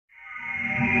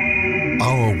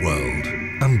our world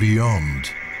and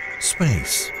beyond.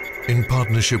 Space, in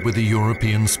partnership with the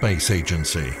European Space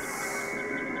Agency.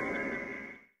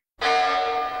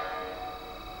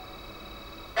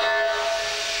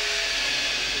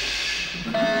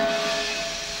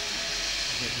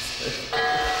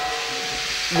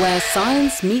 Where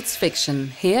science meets fiction,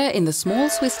 here in the small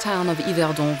Swiss town of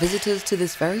Yverdon, visitors to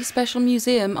this very special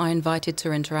museum are invited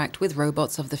to interact with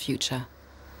robots of the future.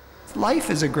 Life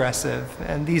is aggressive,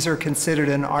 and these are considered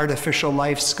an artificial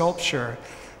life sculpture.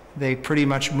 They pretty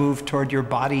much move toward your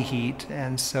body heat,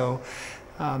 and so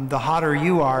the hotter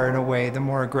you are in a way, the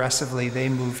more aggressively they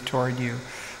move toward you.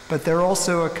 But they're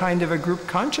also a kind of a group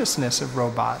consciousness of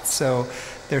robots, so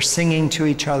they're singing to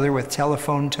each other with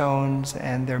telephone tones,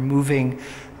 and they're moving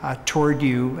toward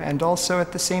you, and also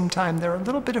at the same time they're a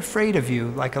little bit afraid of you,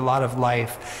 like a lot of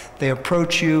life. They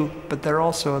approach you, but they're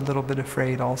also a little bit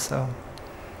afraid also.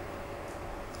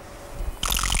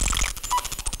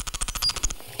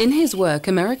 In his work,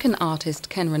 American artist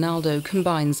Ken Ronaldo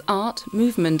combines art,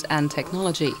 movement and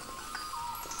technology.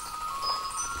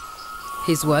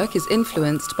 His work is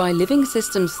influenced by living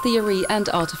systems theory and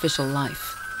artificial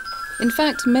life. In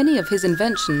fact, many of his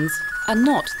inventions are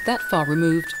not that far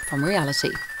removed from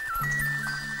reality.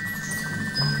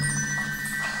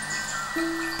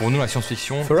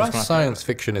 For us, science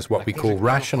fiction is what we call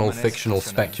rational fictional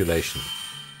speculation.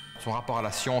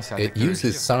 It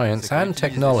uses science and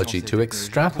technology to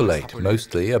extrapolate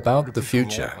mostly about the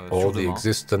future or the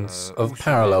existence of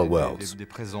parallel worlds.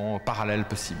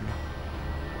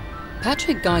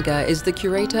 Patrick Geiger is the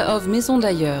curator of Maison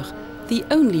d'Ailleurs, the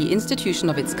only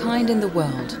institution of its kind in the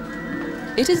world.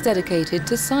 It is dedicated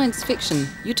to science fiction,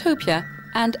 utopia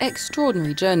and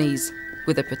extraordinary journeys,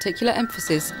 with a particular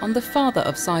emphasis on the father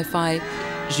of sci-fi,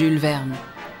 Jules Verne.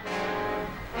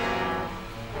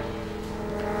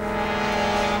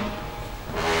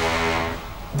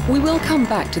 We will come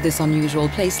back to this unusual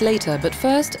place later, but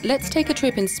first, let's take a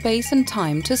trip in space and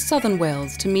time to southern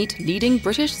Wales to meet leading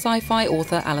British sci-fi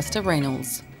author Alastair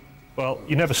Reynolds. Well,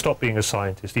 you never stop being a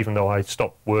scientist, even though I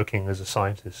stopped working as a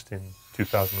scientist in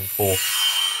 2004.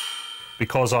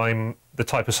 Because I'm the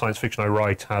type of science fiction I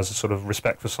write has a sort of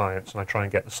respect for science, and I try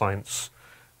and get the science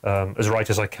as right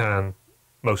as I can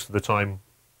most of the time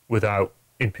without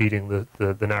impeding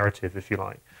the narrative, if you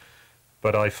like.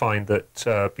 But I find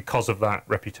that because of that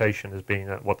reputation as being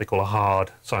what they call a hard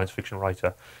science fiction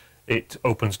writer, it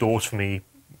opens doors for me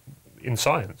in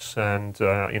science. And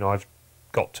you know, I've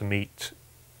got to meet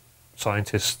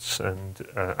scientists and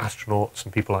astronauts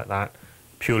and people like that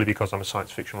purely because I'm a science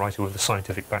fiction writer with a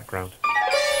scientific background.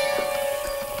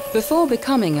 Before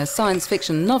becoming a science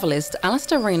fiction novelist,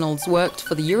 Alastair Reynolds worked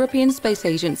for the European Space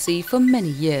Agency for many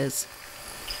years.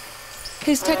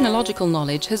 His technological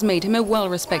knowledge has made him a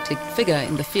well-respected figure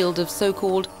in the field of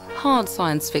so-called hard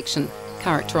science fiction,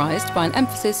 characterized by an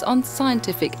emphasis on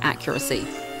scientific accuracy.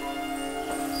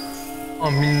 It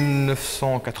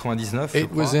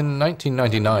was in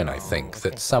 1999, I think,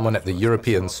 that someone at the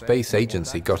European Space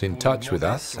Agency got in touch with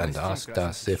us and asked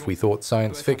us if we thought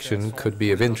science fiction could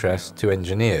be of interest to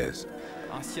engineers.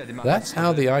 That's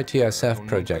how the ITSF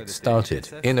project started,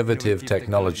 innovative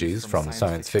technologies from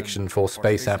science fiction for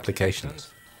space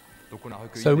applications.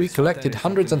 So we collected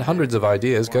hundreds and hundreds of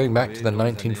ideas going back to the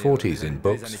 1940s in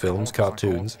books, films,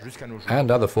 cartoons,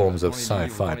 and other forms of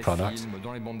sci-fi products,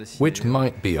 which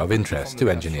might be of interest to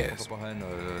engineers.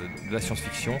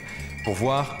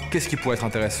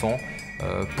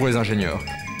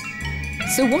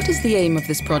 So what is the aim of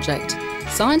this project?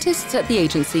 Scientists at the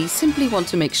agency simply want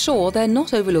to make sure they're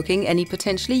not overlooking any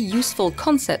potentially useful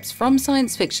concepts from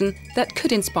science fiction that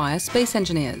could inspire space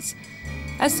engineers.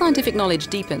 As scientific knowledge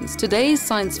deepens, today's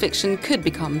science fiction could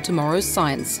become tomorrow's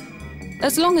science.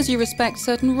 As long as you respect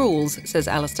certain rules, says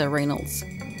Alastair Reynolds.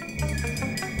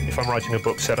 If I'm writing a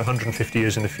book set 150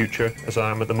 years in the future, as I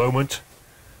am at the moment,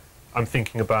 I'm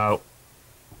thinking about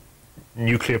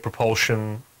nuclear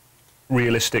propulsion,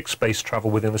 realistic space travel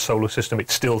within the solar system.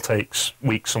 It still takes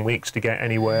weeks and weeks to get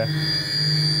anywhere.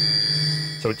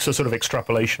 So it's a sort of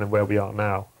extrapolation of where we are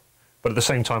now. But at the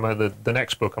same time, the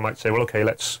next book, I might say, well, okay,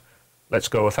 let's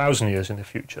go 1,000 years in the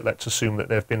future. Let's assume that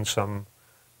there have been some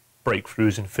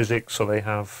breakthroughs in physics, so they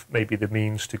have maybe the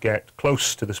means to get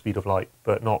close to the speed of light,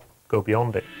 but not go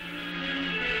beyond it.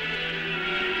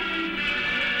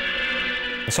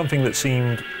 And something that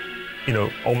seemed, you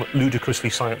know, ludicrously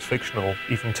science fictional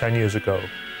even 10 years ago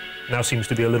now seems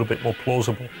to be a little bit more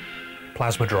plausible.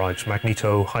 Plasma drives,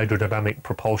 magneto-hydrodynamic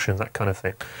propulsion, that kind of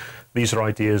thing. These are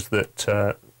ideas that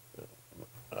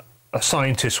a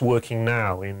scientist working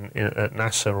now at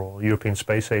NASA or European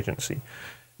Space Agency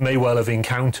may well have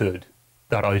encountered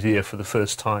that idea for the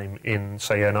first time in,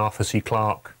 say, an Arthur C.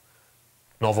 Clarke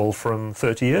novel from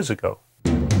 30 years ago.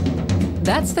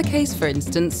 That's the case, for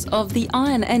instance, of the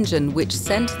iron engine which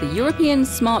sent the European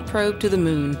smart probe to the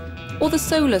moon, or the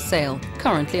solar sail,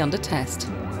 currently under test.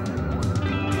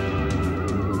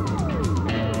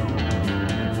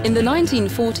 In the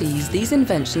 1940s, these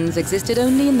inventions existed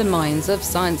only in the minds of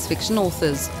science fiction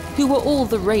authors, who were all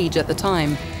the rage at the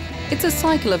time. It's a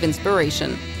cycle of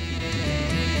inspiration.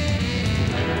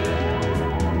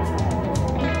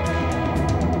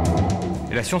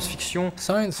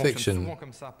 Science fiction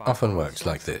often works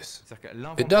like this.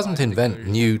 It doesn't invent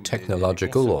new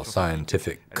technological or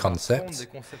scientific concepts.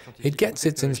 It gets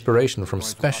its inspiration from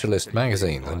specialist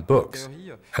magazines and books,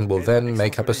 and will then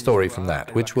make up a story from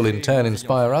that, which will in turn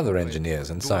inspire other engineers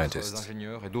and scientists.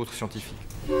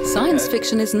 Science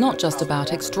fiction is not just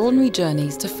about extraordinary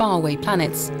journeys to faraway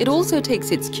planets. It also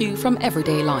takes its cue from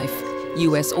everyday life.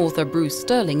 US author Bruce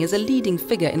Sterling is a leading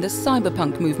figure in the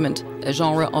cyberpunk movement, a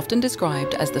genre often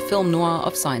described as the film noir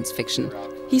of science fiction.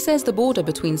 He says the border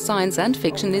between science and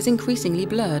fiction is increasingly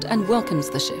blurred and welcomes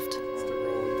the shift.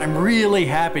 I'm really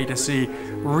happy to see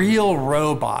real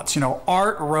robots,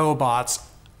 art robots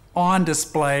on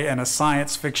display in a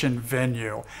science fiction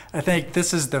venue. I think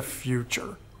this is the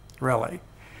future, really.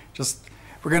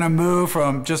 We're going to move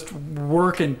from just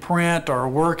work in print or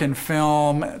work in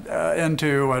film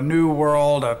into a new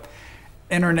world of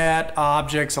internet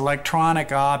objects,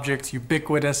 electronic objects,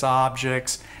 ubiquitous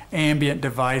objects, ambient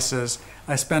devices.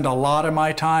 I spend a lot of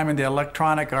my time in the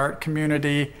electronic art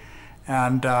community,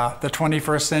 and the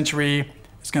 21st century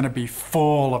is going to be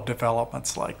full of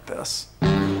developments like this.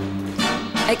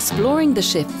 Exploring the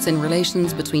shifts in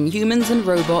relations between humans and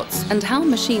robots and how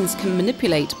machines can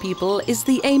manipulate people is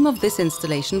the aim of this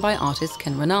installation by artist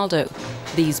Ken Ronaldo.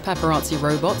 These paparazzi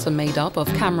robots are made up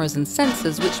of cameras and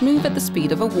sensors which move at the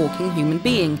speed of a walking human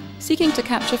being, seeking to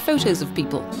capture photos of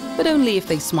people, but only if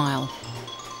they smile.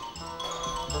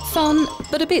 Fun,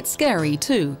 but a bit scary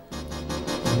too.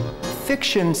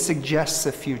 Fiction suggests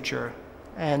a future,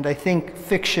 and I think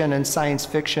fiction and science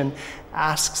fiction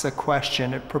asks a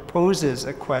question, it proposes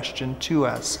a question to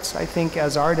us. I think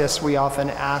as artists we often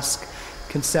ask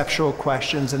conceptual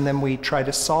questions and then we try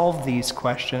to solve these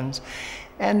questions.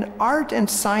 And art and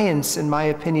science, in my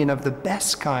opinion, of the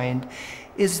best kind,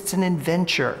 it's an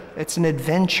adventure. It's an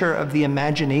adventure of the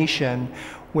imagination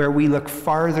where we look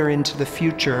farther into the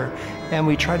future and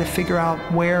we try to figure out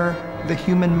where the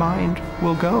human mind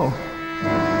will go.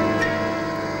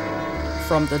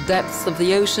 From the depths of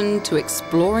the ocean to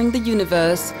exploring the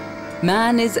universe,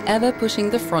 man is ever pushing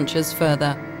the frontiers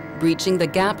further, breaching the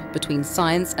gap between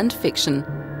science and fiction.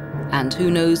 And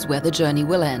who knows where the journey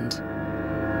will end.